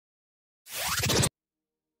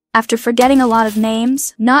After forgetting a lot of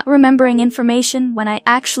names, not remembering information when I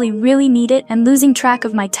actually really need it, and losing track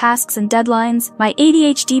of my tasks and deadlines, my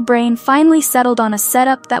ADHD brain finally settled on a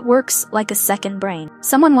setup that works like a second brain.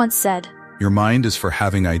 Someone once said, "Your mind is for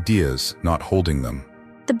having ideas, not holding them."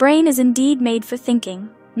 The brain is indeed made for thinking,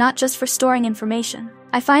 not just for storing information.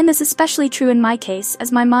 I find this especially true in my case,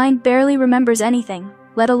 as my mind barely remembers anything,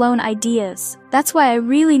 let alone ideas. That's why I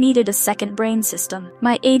really needed a second brain system.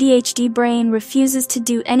 My ADHD brain refuses to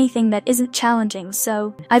do anything that isn't challenging,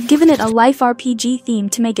 so I've given it a life RPG theme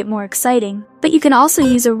to make it more exciting. But you can also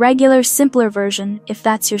use a regular, simpler version if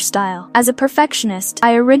that's your style. As a perfectionist,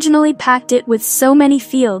 I originally packed it with so many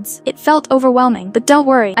fields, it felt overwhelming, but don't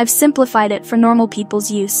worry, I've simplified it for normal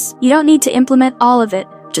people's use. You don't need to implement all of it.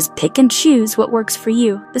 Just pick and choose what works for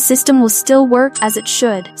you. The system will still work as it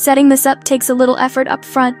should. Setting this up takes a little effort up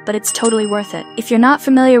front, but it's totally worth it. If you're not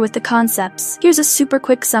familiar with the concepts, here's a super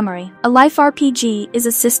quick summary. A life RPG is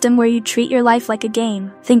a system where you treat your life like a game.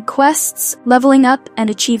 Think quests, leveling up, and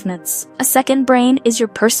achievements. A second brain is your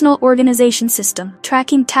personal organization system,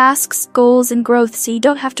 tracking tasks, goals, and growth so you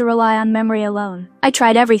don't have to rely on memory alone. I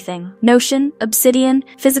tried everything: Notion, Obsidian,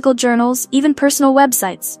 physical journals, even personal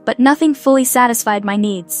websites, but nothing fully satisfied my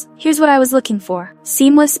needs. Here's what I was looking for: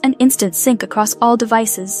 seamless and instant sync across all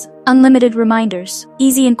devices, unlimited reminders,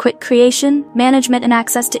 easy and quick creation, management and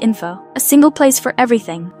access to info, a single place for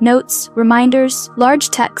everything: notes, reminders,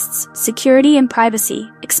 large texts, security and privacy,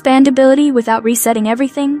 expandability without resetting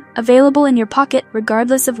everything, available in your pocket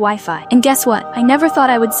regardless of Wi-Fi. And guess what? I never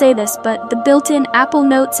thought I would say this, but the built-in Apple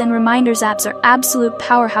Notes and Reminders apps are absolute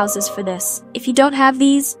powerhouses for this. If you don't have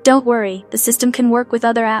these, don't worry, the system can work with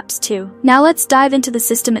other apps too. Now let's dive into the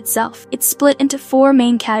system itself. It's split into 4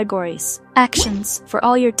 main categories. Actions, for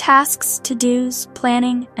all your tasks, to-dos,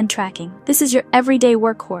 planning, and tracking. This is your everyday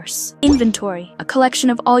workhorse. Inventory, a collection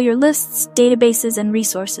of all your lists, databases, and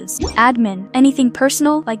resources. Admin, anything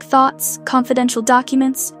personal like thoughts, confidential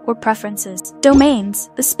documents, or preferences. Domains,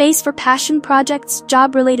 the space for passion projects,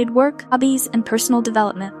 job-related work, hobbies, and personal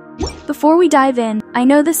development. Before we dive in, I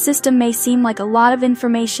know this system may seem like a lot of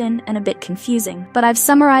information and a bit confusing, but I've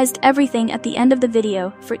summarized everything at the end of the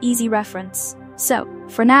video for easy reference. So,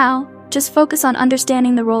 for now, just focus on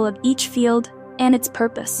understanding the role of each field and its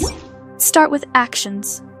purpose. Start with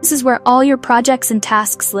actions. This is where all your projects and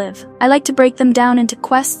tasks live. I like to break them down into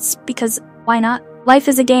quests because, why not? Life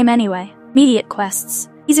is a game anyway. Immediate quests.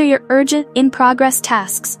 These are your urgent, in-progress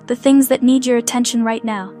tasks, the things that need your attention right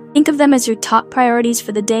now. Think of them as your top priorities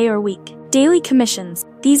for the day or week. Daily commissions.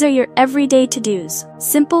 These are your everyday to-dos.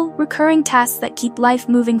 Simple, recurring tasks that keep life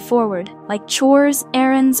moving forward, like chores,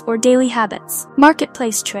 errands, or daily habits.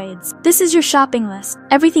 Marketplace trades. This is your shopping list.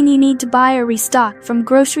 Everything you need to buy or restock, from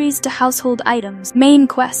groceries to household items. Main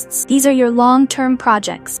quests. These are your long-term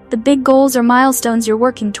projects, the big goals or milestones you're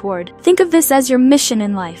working toward. Think of this as your mission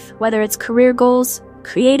in life, whether it's career goals,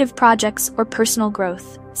 creative projects, or personal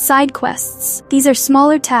growth. Side quests. These are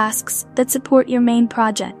smaller tasks that support your main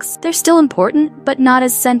projects. They're still important, but not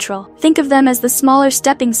as central. Think of them as the smaller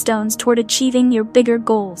stepping stones toward achieving your bigger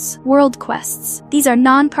goals. World quests. These are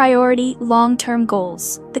non-priority, long-term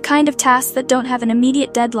goals. The kind of tasks that don't have an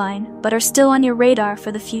immediate deadline, but are still on your radar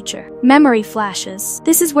for the future. Memory flashes.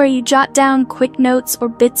 This is where you jot down quick notes or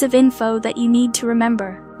bits of info that you need to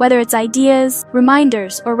remember. Whether it's ideas,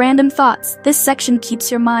 reminders, or random thoughts, this section keeps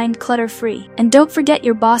your mind clutter-free. And don't forget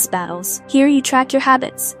your boss battles. Here you track your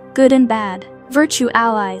habits, good and bad. Virtue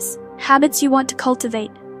allies, habits you want to cultivate.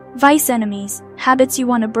 Vice enemies, habits you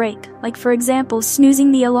want to break, like for example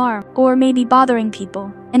snoozing the alarm, or maybe bothering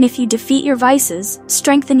people. And if you defeat your vices,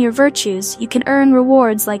 strengthen your virtues, you can earn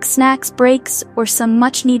rewards like snacks, breaks, or some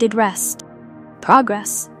much-needed rest.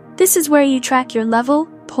 Progress. This is where you track your level,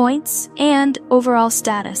 points, and overall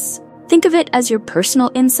status. Think of it as your personal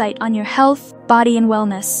insight on your health, body, and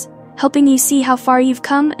wellness, helping you see how far you've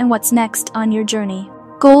come and what's next on your journey.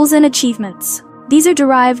 Goals and achievements. These are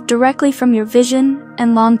derived directly from your vision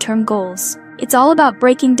and long-term goals. It's all about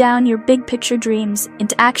breaking down your big-picture dreams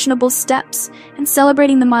into actionable steps and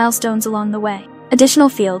celebrating the milestones along the way. Additional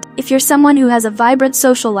field. If you're someone who has a vibrant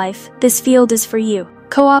social life, this field is for you.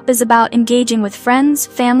 Co-op is about engaging with friends,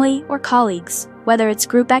 family, or colleagues. Whether it's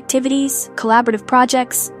group activities, collaborative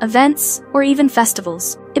projects, events, or even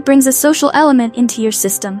festivals. It brings a social element into your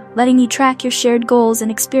system, letting you track your shared goals and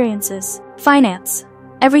experiences. Finance.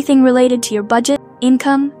 Everything related to your budget,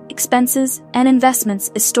 income, expenses, and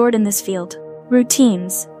investments is stored in this field.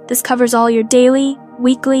 Routines. This covers all your daily,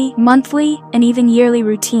 weekly, monthly, and even yearly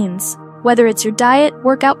routines. Whether it's your diet,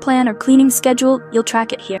 workout plan, or cleaning schedule, you'll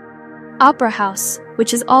track it here. Opera House,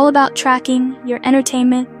 which is all about tracking your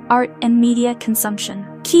entertainment, art, and media consumption.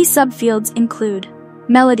 Key subfields include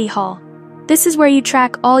Melody Hall. This is where you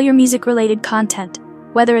track all your music-related content,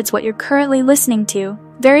 whether it's what you're currently listening to,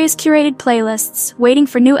 various curated playlists, waiting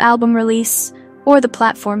for new album release, or the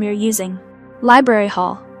platform you're using. Library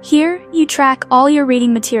Hall. Here, you track all your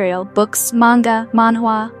reading material, books, manga,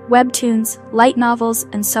 manhwa, webtoons, light novels,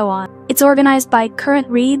 and so on. It's organized by current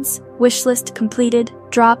reads, wishlist completed,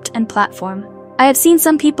 dropped, and platform. I have seen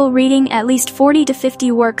some people reading at least 40 to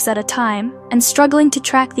 50 works at a time and struggling to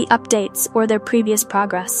track the updates or their previous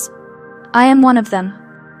progress. I am one of them,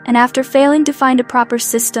 and after failing to find a proper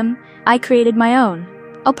system, I created my own.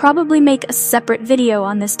 I'll probably make a separate video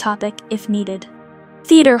on this topic if needed.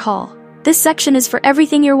 Theater Hall. This section is for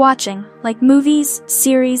everything you're watching, like movies,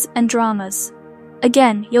 series, and dramas.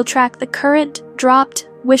 Again, you'll track the current, dropped,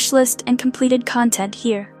 wishlist, and completed content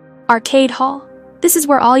here. Arcade Hall. This is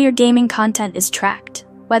where all your gaming content is tracked,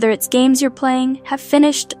 whether it's games you're playing, have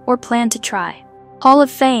finished, or plan to try. Hall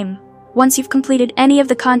of Fame. Once you've completed any of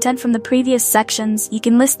the content from the previous sections, you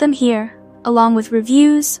can list them here, along with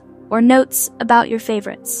reviews or notes about your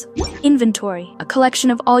favorites. Inventory, a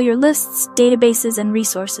collection of all your lists, databases, and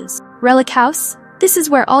resources. Relic House, this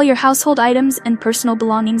is where all your household items and personal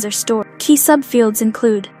belongings are stored. Key subfields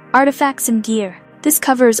include artifacts and gear. This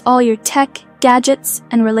covers all your tech, gadgets,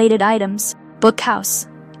 and related items. Book House.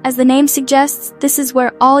 As the name suggests, this is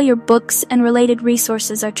where all your books and related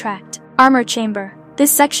resources are tracked. Armor Chamber.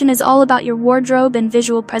 This section is all about your wardrobe and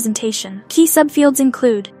visual presentation. Key subfields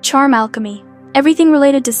include Charm Alchemy. Everything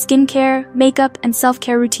related to skincare, makeup, and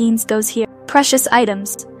self-care routines goes here. Precious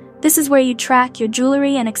Items. This is where you track your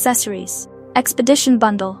jewelry and accessories. Expedition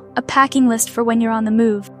Bundle, a packing list for when you're on the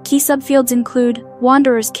move. Key subfields include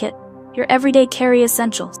Wanderer's Kit, your everyday carry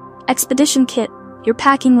essentials. Expedition Kit, your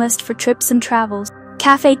packing list for trips and travels.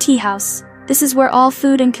 Cafe Tea House. This is where all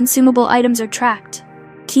food and consumable items are tracked.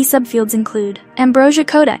 Key subfields include Ambrosia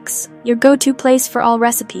Codex, your go-to place for all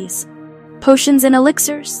recipes. Potions and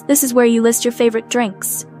Elixirs, this is where you list your favorite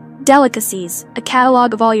drinks. Delicacies, a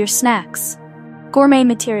catalog of all your snacks. Gourmet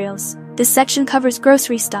Materials, this section covers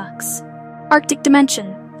grocery stocks. Arctic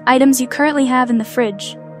Dimension, items you currently have in the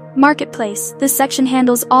fridge. Marketplace, this section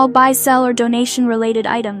handles all buy, sell, or donation-related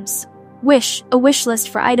items. Wish, a wish list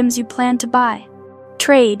for items you plan to buy.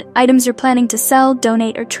 Trade, items you're planning to sell,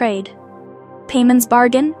 donate, or trade. Payment's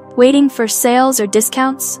Bargain, waiting for sales or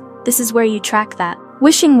discounts, this is where you track that.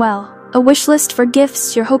 Wishing Well, a wish list for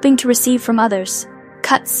gifts you're hoping to receive from others.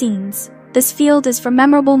 Cut Scenes, this field is for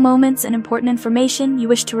memorable moments and important information you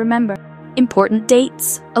wish to remember. Important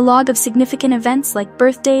Dates, a log of significant events like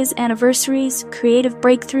birthdays, anniversaries, creative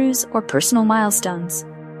breakthroughs, or personal milestones.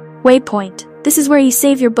 Waypoint, this is where you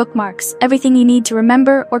save your bookmarks, everything you need to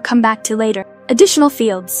remember or come back to later. Additional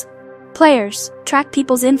fields. Players, track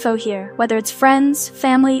people's info here, whether it's friends,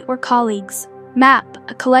 family, or colleagues. Map,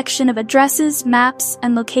 a collection of addresses, maps,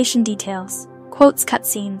 and location details. Quotes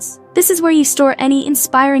Cutscenes. This is where you store any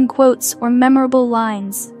inspiring quotes or memorable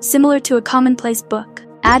lines, similar to a commonplace book.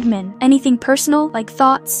 Admin, anything personal like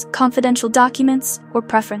thoughts, confidential documents, or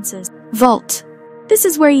preferences. Vault. This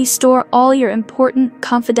is where you store all your important,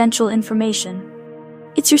 confidential information.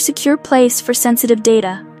 It's your secure place for sensitive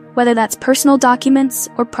data, whether that's personal documents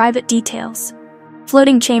or private details.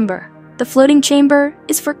 Floating Chamber. The floating chamber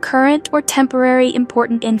is for current or temporary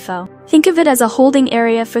important info. Think of it as a holding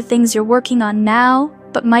area for things you're working on now,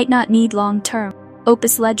 but might not need long-term.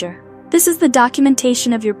 Opus Ledger. This is the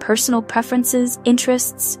documentation of your personal preferences,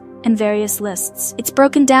 interests, and various lists. It's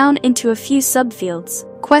broken down into a few subfields.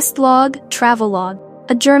 Quest Log, Travel Log.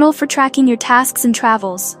 A journal for tracking your tasks and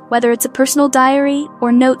travels, whether it's a personal diary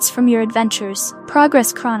or notes from your adventures.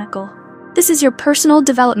 Progress Chronicle. This is your personal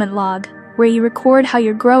development log, where you record how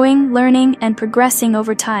you're growing, learning, and progressing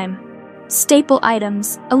over time. Staple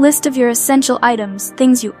Items, a list of your essential items,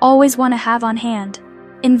 things you always want to have on hand.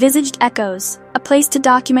 Envisaged Echoes, a place to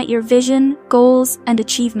document your vision, goals, and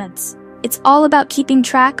achievements. It's all about keeping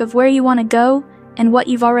track of where you want to go and what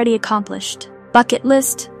you've already accomplished. Bucket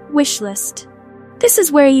List, Wish List. This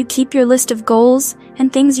is where you keep your list of goals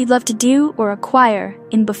and things you'd love to do or acquire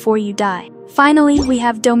in before you die. Finally, we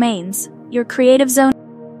have Domains, your creative zone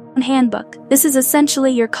handbook. This is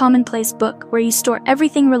essentially your commonplace book where you store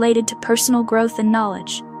everything related to personal growth and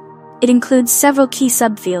knowledge. It includes several key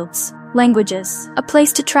subfields. Languages, a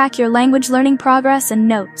place to track your language learning progress and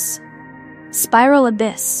notes. Spiral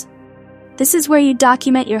Abyss. This is where you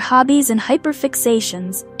document your hobbies and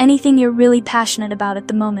hyperfixations, anything you're really passionate about at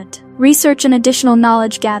the moment. Research and additional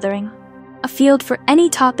knowledge gathering, a field for any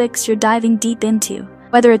topics you're diving deep into,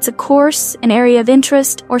 whether it's a course, an area of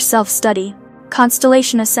interest, or self-study.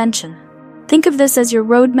 Constellation Ascension. Think of this as your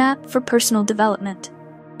roadmap for personal development.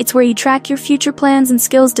 It's where you track your future plans and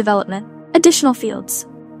skills development. Additional fields.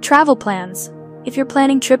 Travel plans. If you're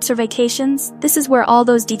planning trips or vacations, this is where all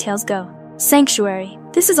those details go. Sanctuary.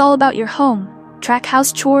 This is all about your home. Track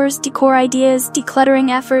house chores, decor ideas, decluttering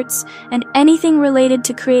efforts, and anything related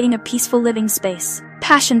to creating a peaceful living space.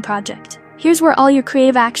 Passion project. Here's where all your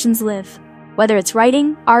creative actions live. Whether it's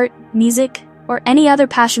writing, art, music, or any other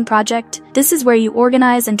passion project, this is where you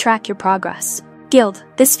organize and track your progress. Guild.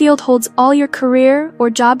 This field holds all your career or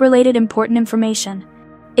job-related important information.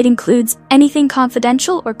 It includes anything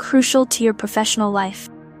confidential or crucial to your professional life.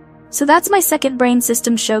 So that's my second brain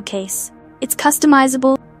system showcase. It's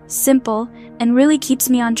customizable, simple, and really keeps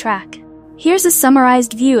me on track. Here's a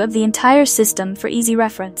summarized view of the entire system for easy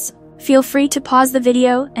reference. Feel free to pause the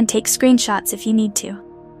video and take screenshots if you need to.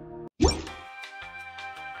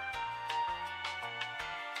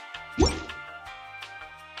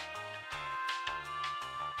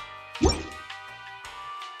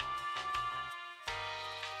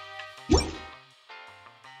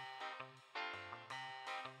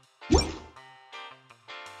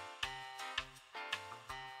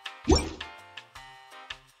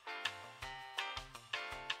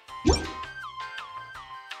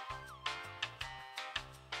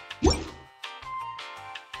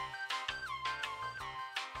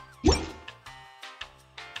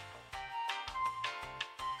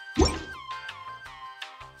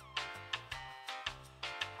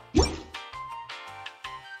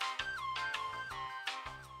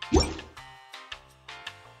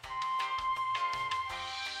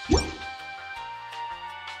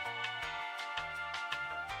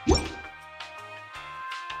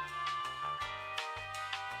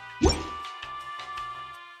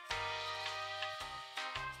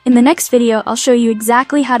 In the next video, I'll show you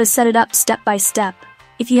exactly how to set it up step by step.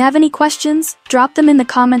 If you have any questions, drop them in the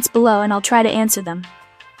comments below and I'll try to answer them.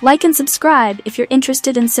 Like and subscribe if you're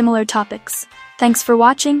interested in similar topics. Thanks for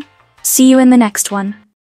watching. See you in the next one.